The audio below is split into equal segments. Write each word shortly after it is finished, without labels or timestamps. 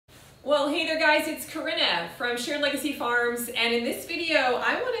Well, hey there guys, it's Corinna from Shared Legacy Farms, and in this video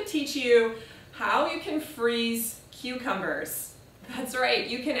I want to teach you how you can freeze cucumbers. That's right,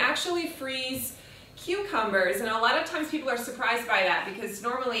 you can actually freeze cucumbers, and a lot of times people are surprised by that because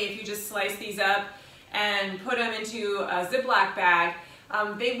normally if you just slice these up and put them into a Ziploc bag,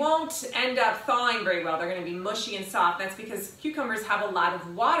 they won't end up thawing very well. They're going to be mushy and soft. That's because cucumbers have a lot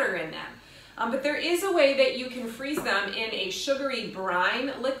of water in them. But there is a way that you can freeze them in a sugary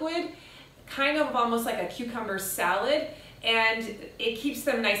brine liquid, kind of almost like a cucumber salad, and it keeps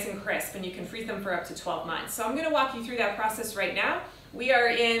them nice and crisp, and you can freeze them for up to 12 months. So I'm going to walk you through that process right now. We are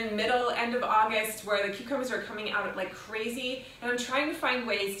in end of August where the cucumbers are coming out like crazy, and I'm trying to find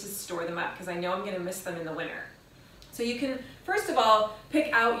ways to store them up because I know I'm going to miss them in the winter. So you can, first of all,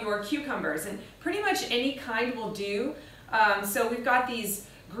 pick out your cucumbers, and pretty much any kind will do. So we've got these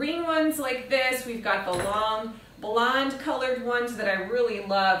green ones like this, we've got the long blonde colored ones that I really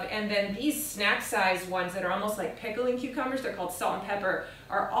love, and then these snack size ones that are almost like pickling cucumbers, they're called salt and pepper,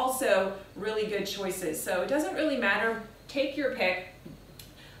 are also really good choices. So it doesn't really matter, take your pick.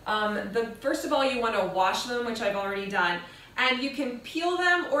 First of all, you want to wash them, which I've already done, and you can peel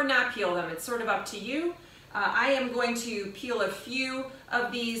them or not peel them, it's sort of up to you. I am going to peel a few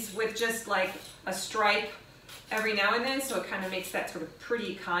of these with just like a stripe every now and then, so it kind of makes that sort of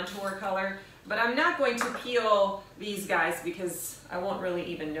pretty contour color. But I'm not going to peel these guys because I won't really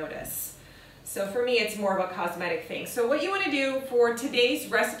even notice. So for me, it's more of a cosmetic thing. So what you want to do for today's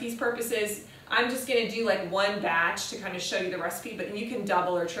recipe's purposes, I'm just going to do like one batch to kind of show you the recipe, but you can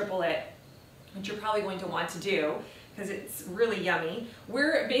double or triple it, which you're probably going to want to do because it's really yummy.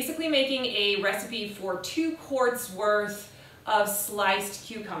 We're basically making a recipe for 2 quarts worth of sliced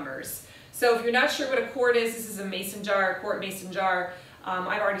cucumbers. So if you're not sure what a quart is, this is a mason jar, a quart mason jar.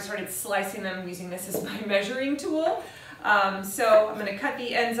 I've already started slicing them using this as my measuring tool. So I'm going to cut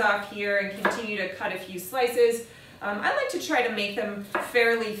the ends off here and continue to cut a few slices. I like to try to make them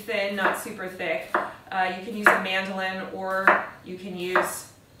fairly thin, not super thick. You can use a mandolin or you can use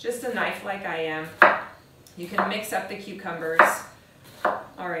just a knife like I am. You can mix up the cucumbers.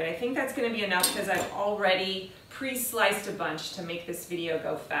 All right, I think that's going to be enough because I've already pre-sliced a bunch to make this video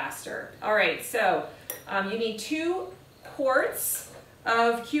go faster. All right, so you need 2 quarts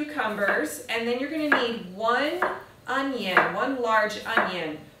of cucumbers, and then you're going to need 1 large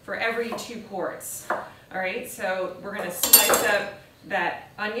onion for every 2 quarts. All right, so we're going to slice up that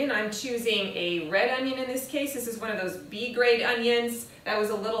onion. I'm choosing a red onion in this case. This is one of those B-grade onions that was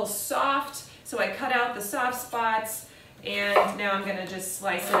a little soft, so I cut out the soft spots, and now I'm going to just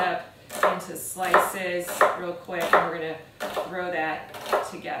slice it up into slices real quick, and we're going to throw that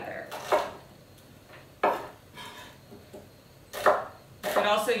together. You could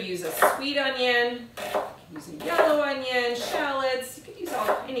also use a sweet onion, use a yellow onion, shallots, you could use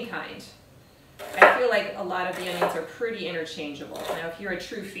any kind. I feel like a lot of the onions are pretty interchangeable. Now if you're a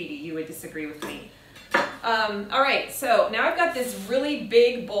true foodie, you would disagree with me. All right, so now I've got this really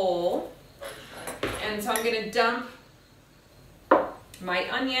big bowl, and so I'm going to dump my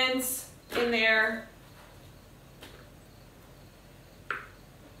onions in there.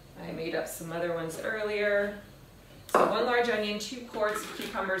 I made up some other ones earlier. So 1 large onion, 2 quarts of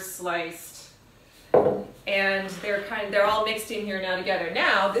cucumbers sliced, and they're all mixed in here now together.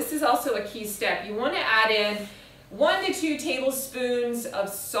 Now, this is also a key step. You want to add in 1 to 2 tablespoons of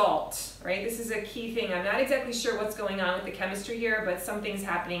salt, right? This is a key thing. I'm not exactly sure what's going on with the chemistry here, but something's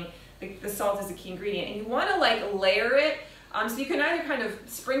happening. The salt is a key ingredient, and you want to like layer it. So you can either kind of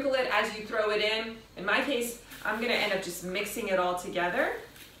sprinkle it as you throw it in. In my case, I'm going to end up just mixing it all together.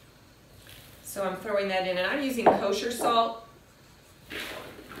 So I'm throwing that in, and I'm using kosher salt,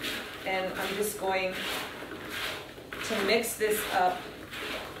 and I'm just going to mix this up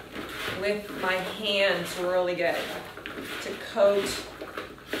with my hands really good to coat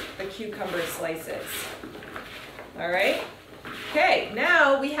the cucumber slices. All right? Okay,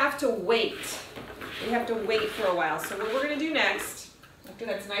 now we have to wait. We have to wait for a while. So what we're going to do next, after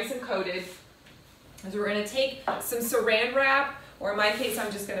that's nice and coated, is we're going to take some saran wrap, or in my case,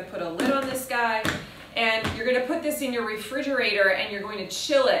 I'm just going to put a lid on this guy, and you're going to put this in your refrigerator, and you're going to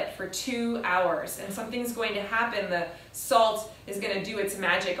chill it for 2 hours, and something's going to happen. The salt is going to do its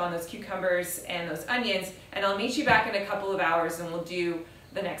magic on those cucumbers and those onions, and I'll meet you back in a couple of hours, and we'll do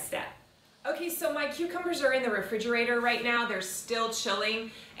the next step. Okay, so my cucumbers are in the refrigerator right now. They're still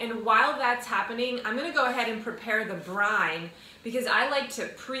chilling, and while that's happening, I'm going to go ahead and prepare the brine because I like to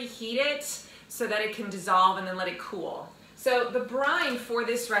preheat it so that it can dissolve and then let it cool. So the brine for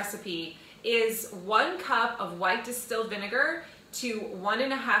this recipe is 1 cup of white distilled vinegar to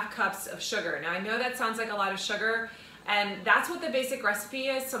 1.5 cups of sugar. Now I know that sounds like a lot of sugar, And that's what the basic recipe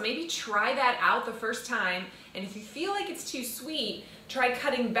is. So maybe try that out the first time. And if you feel like it's too sweet, try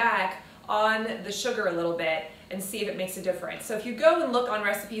cutting back on the sugar a little bit and see if it makes a difference. So if you go and look on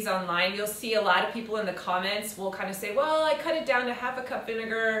recipes online, you'll see a lot of people in the comments will kind of say, well, I cut it down to ½ cup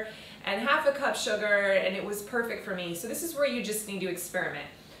vinegar and ½ cup sugar and it was perfect for me. So this is where you just need to experiment.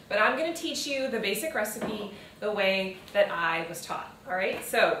 But I'm gonna teach you the basic recipe the way that I was taught, all right?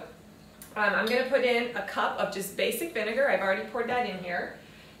 So I'm gonna put in a cup of just basic vinegar. I've already poured that in here.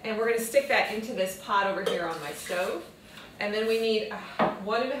 And we're gonna stick that into this pot over here on my stove. And then we need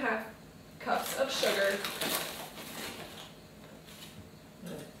 1½ cups of sugar.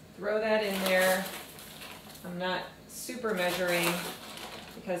 Throw that in there. I'm not super measuring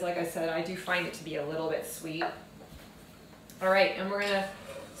because like I said, I do find it to be a little bit sweet. All right, and we're gonna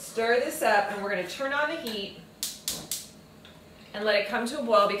stir this up and we're gonna turn on the heat and let it come to a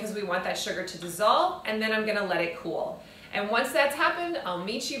boil because we want that sugar to dissolve, and then I'm gonna let it cool. And once that's happened, I'll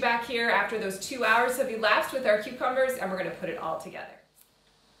meet you back here after those 2 hours have elapsed with our cucumbers and we're gonna put it all together.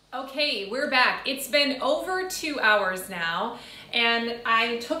 Okay, we're back. It's been over 2 hours now, and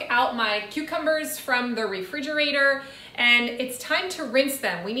I took out my cucumbers from the refrigerator, and it's time to rinse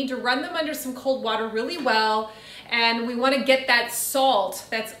them. We need to run them under some cold water really well, and we want to get that salt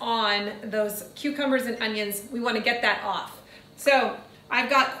that's on those cucumbers and onions, we want to get that off. So I've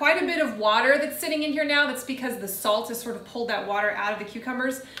got quite a bit of water that's sitting in here now. That's because the salt has sort of pulled that water out of the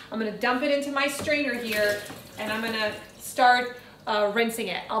cucumbers. I'm going to dump it into my strainer here, and I'm going to start rinsing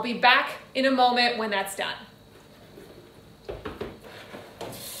it. I'll be back in a moment when that's done.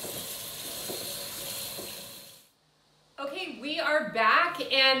 Okay, we are back,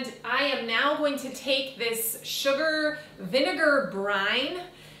 and I am now going to take this sugar vinegar brine,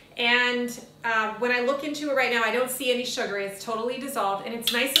 and when I look into it right now, I don't see any sugar. It's totally dissolved, and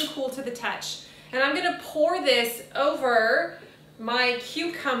it's nice and cool to the touch. And I'm gonna pour this over my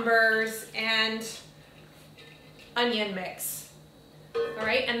cucumbers and onion mix. All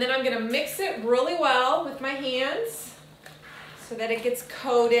right, and then I'm gonna mix it really well with my hands so that it gets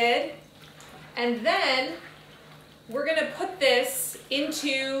coated. And then we're gonna put this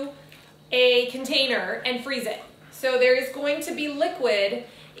into a container and freeze it. So there is going to be liquid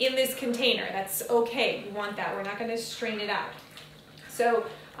in this container. That's okay, we want that. We're not gonna strain it out. So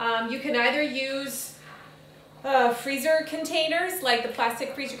you can either use freezer containers, like the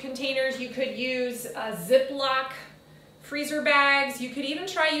plastic freezer containers. You could use Ziploc freezer bags. You could even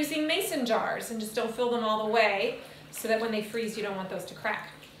try using mason jars and just don't fill them all the way so that when they freeze, you don't want those to crack.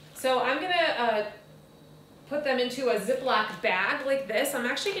 So I'm gonna put them into a Ziploc bag like this. I'm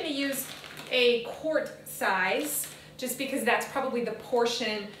actually gonna use a quart size just because that's probably the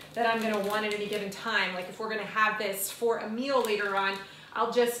portion that I'm gonna want at any given time. Like if we're gonna have this for a meal later on,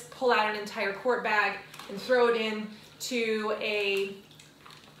 I'll just pull out an entire quart bag and throw it into a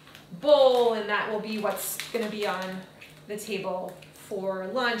bowl, and that will be what's gonna be on the table for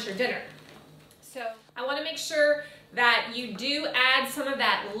lunch or dinner. So I want to make sure that you do add some of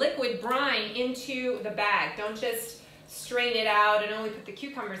that liquid brine into the bag. Don't just strain it out and only put the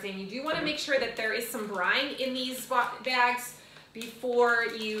cucumbers in. You do want to make sure that there is some brine in these bags before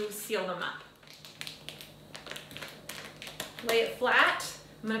you seal them up. Lay it flat.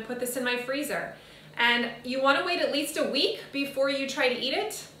 I'm going to put this in my freezer. And you want to wait at least a week before you try to eat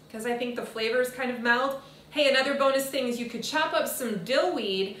it, because I think the flavors kind of meld. Hey, another bonus thing is you could chop up some dill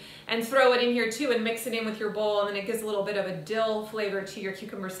weed and throw it in here too and mix it in with your bowl, and then it gives a little bit of a dill flavor to your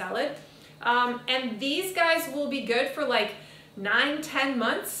cucumber salad. And these guys will be good for like 9-10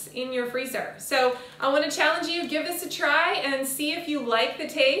 months in your freezer. So I want to challenge you, give this a try and see if you like the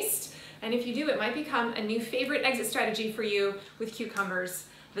taste. And if you do, it might become a new favorite exit strategy for you with cucumbers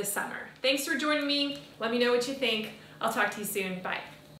this summer. Thanks for joining me. Let me know what you think. I'll talk to you soon. Bye.